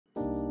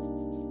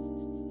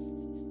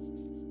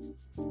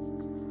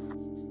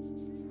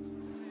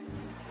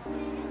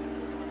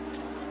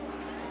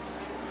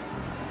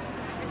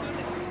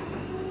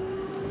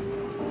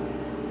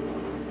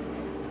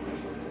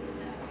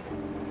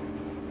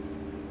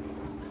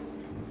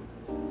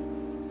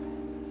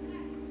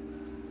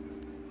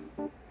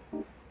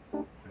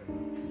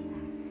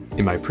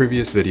In my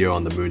previous video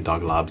on the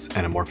Moondog Labs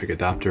anamorphic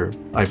adapter,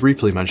 I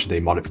briefly mentioned a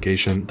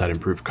modification that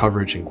improved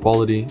coverage and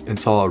quality and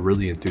saw a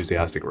really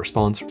enthusiastic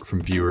response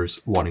from viewers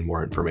wanting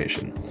more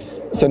information.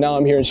 So now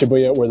I'm here in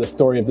Shibuya where the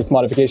story of this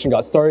modification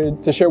got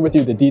started to share with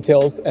you the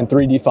details and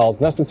 3D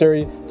files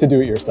necessary to do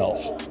it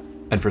yourself.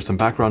 And for some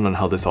background on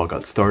how this all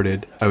got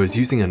started, I was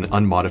using an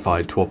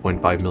unmodified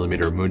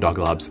 12.5mm Moondog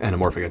Labs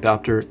anamorphic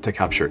adapter to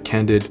capture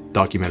candid,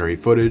 documentary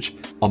footage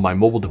on my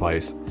mobile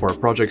device for a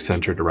project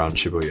centered around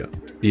Shibuya.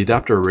 The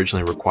adapter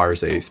originally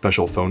requires a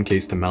special phone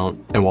case to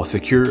mount, and while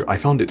secure, I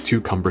found it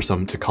too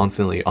cumbersome to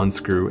constantly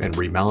unscrew and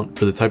remount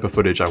for the type of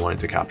footage I wanted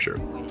to capture.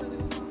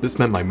 This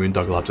meant my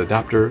Moondog Labs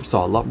adapter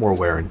saw a lot more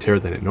wear and tear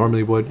than it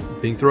normally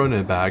would, being thrown in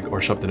a bag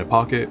or shoved in a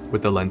pocket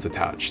with the lens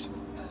attached.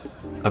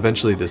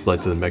 Eventually, this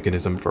led to the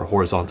mechanism for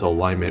horizontal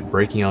alignment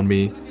breaking on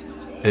me,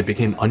 and it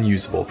became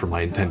unusable for my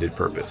intended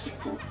purpose.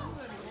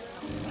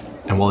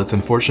 And while it's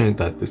unfortunate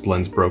that this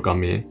lens broke on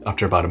me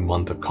after about a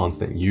month of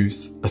constant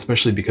use,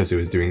 especially because it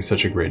was doing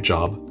such a great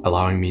job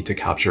allowing me to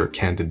capture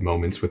candid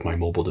moments with my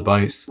mobile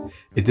device,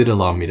 it did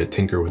allow me to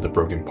tinker with the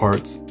broken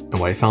parts, and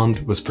what I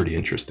found was pretty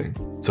interesting.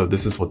 So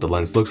this is what the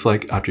lens looks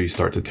like after you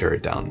start to tear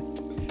it down.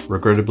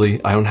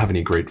 Regrettably, I don't have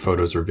any great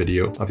photos or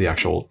video of the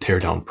actual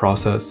teardown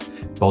process,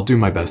 but I'll do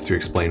my best to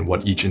explain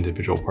what each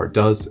individual part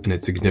does and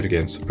its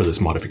significance for this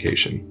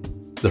modification.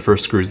 The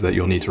first screws that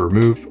you'll need to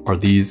remove are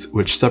these,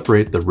 which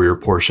separate the rear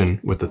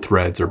portion with the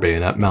threads or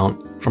bayonet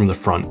mount from the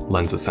front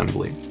lens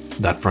assembly.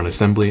 That front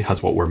assembly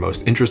has what we're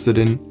most interested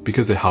in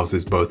because it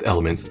houses both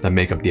elements that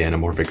make up the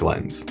anamorphic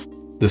lens.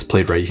 This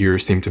plate right here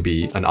seemed to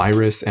be an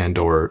iris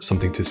and/or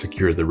something to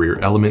secure the rear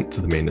element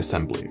to the main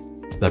assembly.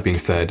 That being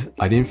said,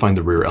 I didn't find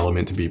the rear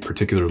element to be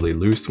particularly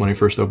loose when I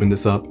first opened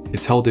this up.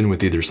 It's held in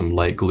with either some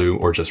light glue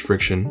or just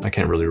friction, I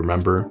can't really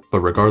remember,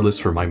 but regardless,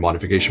 for my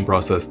modification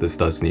process, this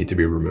does need to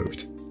be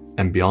removed.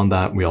 And beyond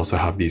that, we also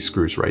have these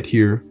screws right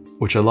here,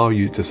 which allow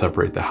you to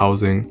separate the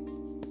housing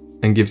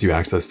and gives you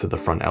access to the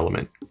front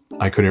element.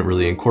 I couldn't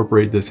really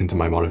incorporate this into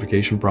my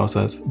modification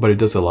process, but it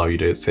does allow you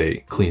to,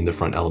 say, clean the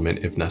front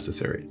element if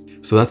necessary.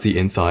 So that's the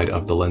inside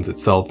of the lens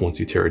itself once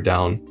you tear it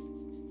down.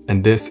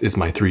 And this is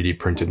my 3D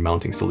printed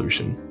mounting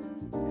solution.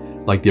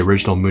 Like the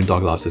original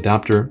Moondog Labs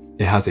adapter,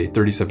 it has a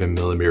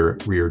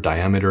 37mm rear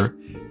diameter,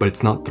 but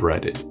it's not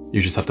threaded.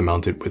 You just have to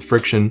mount it with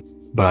friction,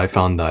 but I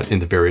found that in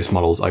the various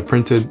models I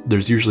printed,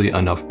 there's usually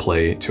enough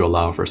play to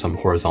allow for some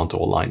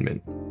horizontal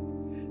alignment.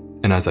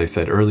 And as I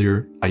said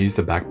earlier, I used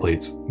the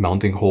backplate's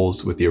mounting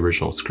holes with the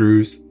original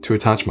screws to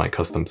attach my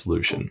custom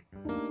solution.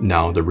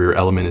 Now the rear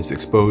element is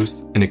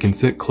exposed, and it can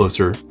sit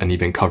closer and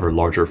even cover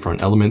larger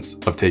front elements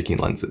of taking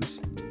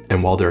lenses.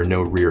 And while there are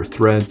no rear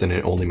threads and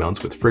it only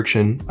mounts with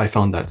friction, I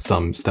found that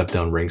some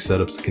step-down ring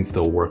setups can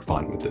still work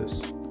fine with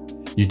this.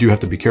 You do have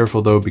to be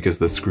careful though, because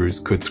the screws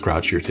could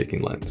scratch your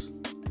taking lens.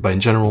 But in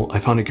general, I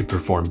found it could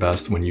perform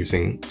best when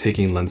using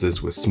taking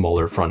lenses with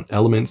smaller front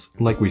elements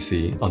like we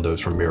see on those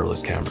from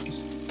mirrorless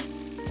cameras.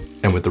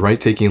 And with the right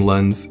taking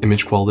lens,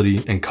 image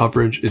quality and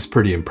coverage is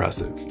pretty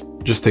impressive.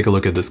 Just take a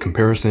look at this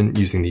comparison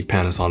using the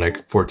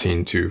Panasonic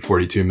 14 to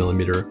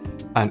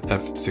 42mm at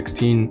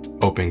f/16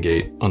 open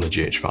gate on the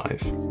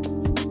GH5.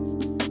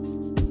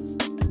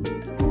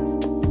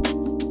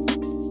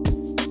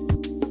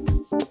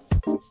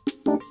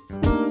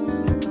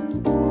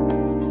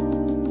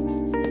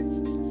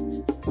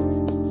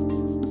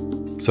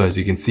 So as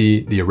you can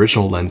see, the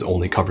original lens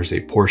only covers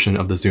a portion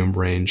of the zoom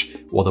range,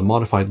 while the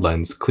modified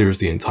lens clears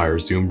the entire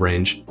zoom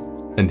range,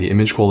 and the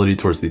image quality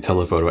towards the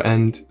telephoto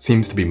end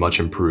seems to be much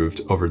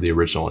improved over the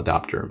original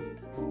adapter.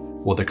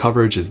 While the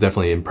coverage is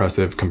definitely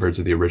impressive compared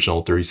to the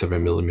original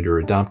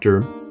 37mm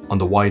adapter, on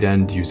the wide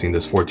end using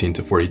this 14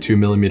 to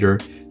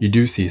 42mm, you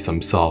do see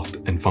some soft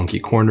and funky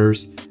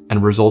corners,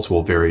 and results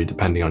will vary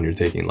depending on your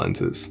taking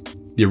lenses.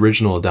 The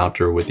original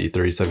adapter with the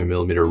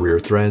 37mm rear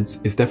threads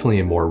is definitely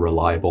a more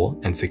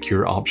reliable and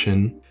secure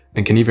option,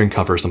 and can even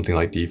cover something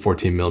like the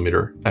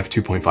 14mm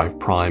f2.5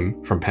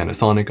 prime from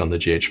Panasonic on the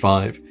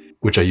GH5,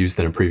 which I used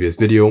in a previous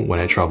video when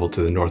I traveled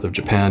to the north of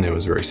Japan and it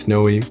was very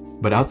snowy.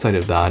 But outside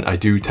of that, I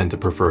do tend to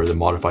prefer the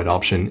modified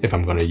option if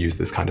I'm going to use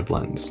this kind of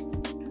lens.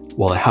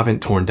 While I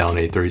haven't torn down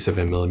a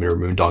 37mm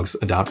Moondog's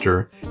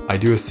adapter, I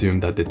do assume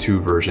that the two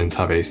versions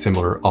have a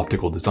similar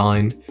optical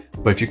design,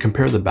 but if you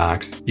compare the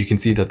backs, you can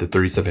see that the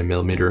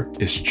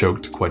 37mm is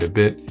choked quite a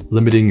bit,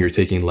 limiting your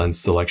taking lens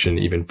selection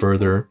even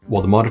further,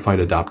 while the modified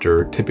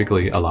adapter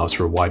typically allows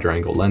for wider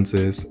angle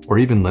lenses, or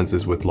even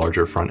lenses with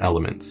larger front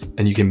elements,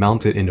 and you can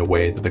mount it in a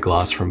way that the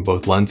glass from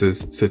both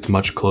lenses sits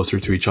much closer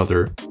to each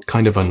other,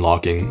 kind of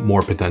unlocking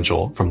more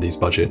potential from these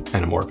budget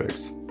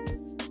anamorphics.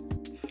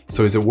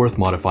 So is it worth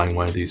modifying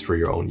one of these for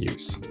your own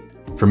use?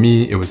 For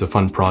me, it was a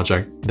fun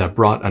project that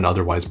brought an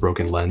otherwise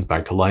broken lens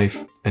back to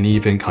life, and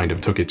even kind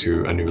of took it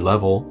to a new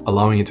level,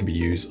 allowing it to be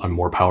used on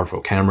more powerful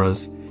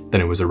cameras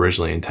than it was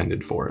originally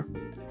intended for.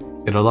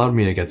 It allowed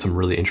me to get some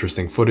really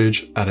interesting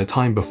footage at a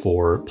time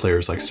before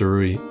players like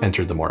Surui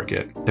entered the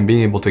market, and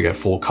being able to get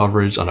full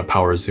coverage on a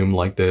power zoom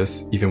like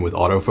this, even with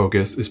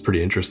autofocus, is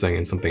pretty interesting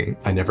and something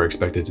I never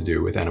expected to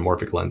do with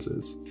anamorphic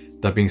lenses.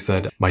 That being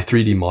said, my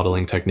 3D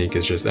modeling technique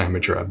is just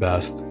amateur at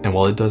best, and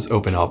while it does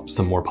open up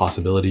some more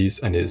possibilities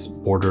and is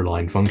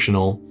borderline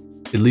functional,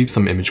 it leaves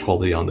some image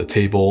quality on the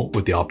table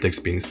with the optics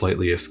being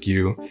slightly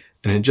askew,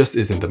 and it just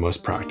isn't the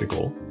most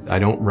practical. I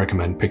don't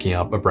recommend picking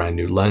up a brand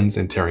new lens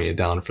and tearing it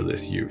down for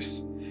this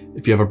use.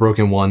 If you have a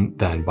broken one,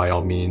 then by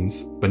all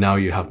means, but now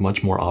you have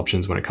much more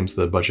options when it comes to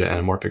the budget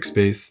anamorphic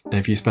space, and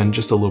if you spend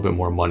just a little bit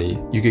more money,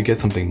 you could get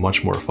something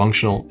much more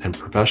functional and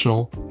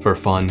professional for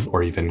fun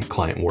or even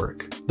client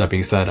work. That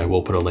being said, I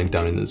will put a link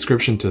down in the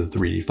description to the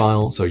 3D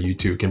file so you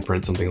too can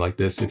print something like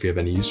this if you have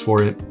any use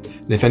for it.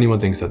 And if anyone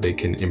thinks that they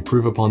can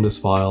improve upon this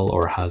file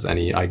or has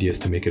any ideas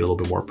to make it a little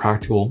bit more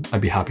practical,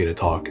 I'd be happy to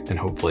talk and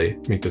hopefully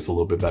make this a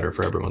little bit better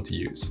for everyone to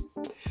use.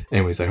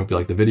 Anyways, I hope you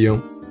liked the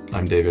video.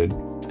 I'm David,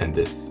 and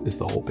this is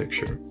the whole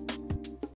picture.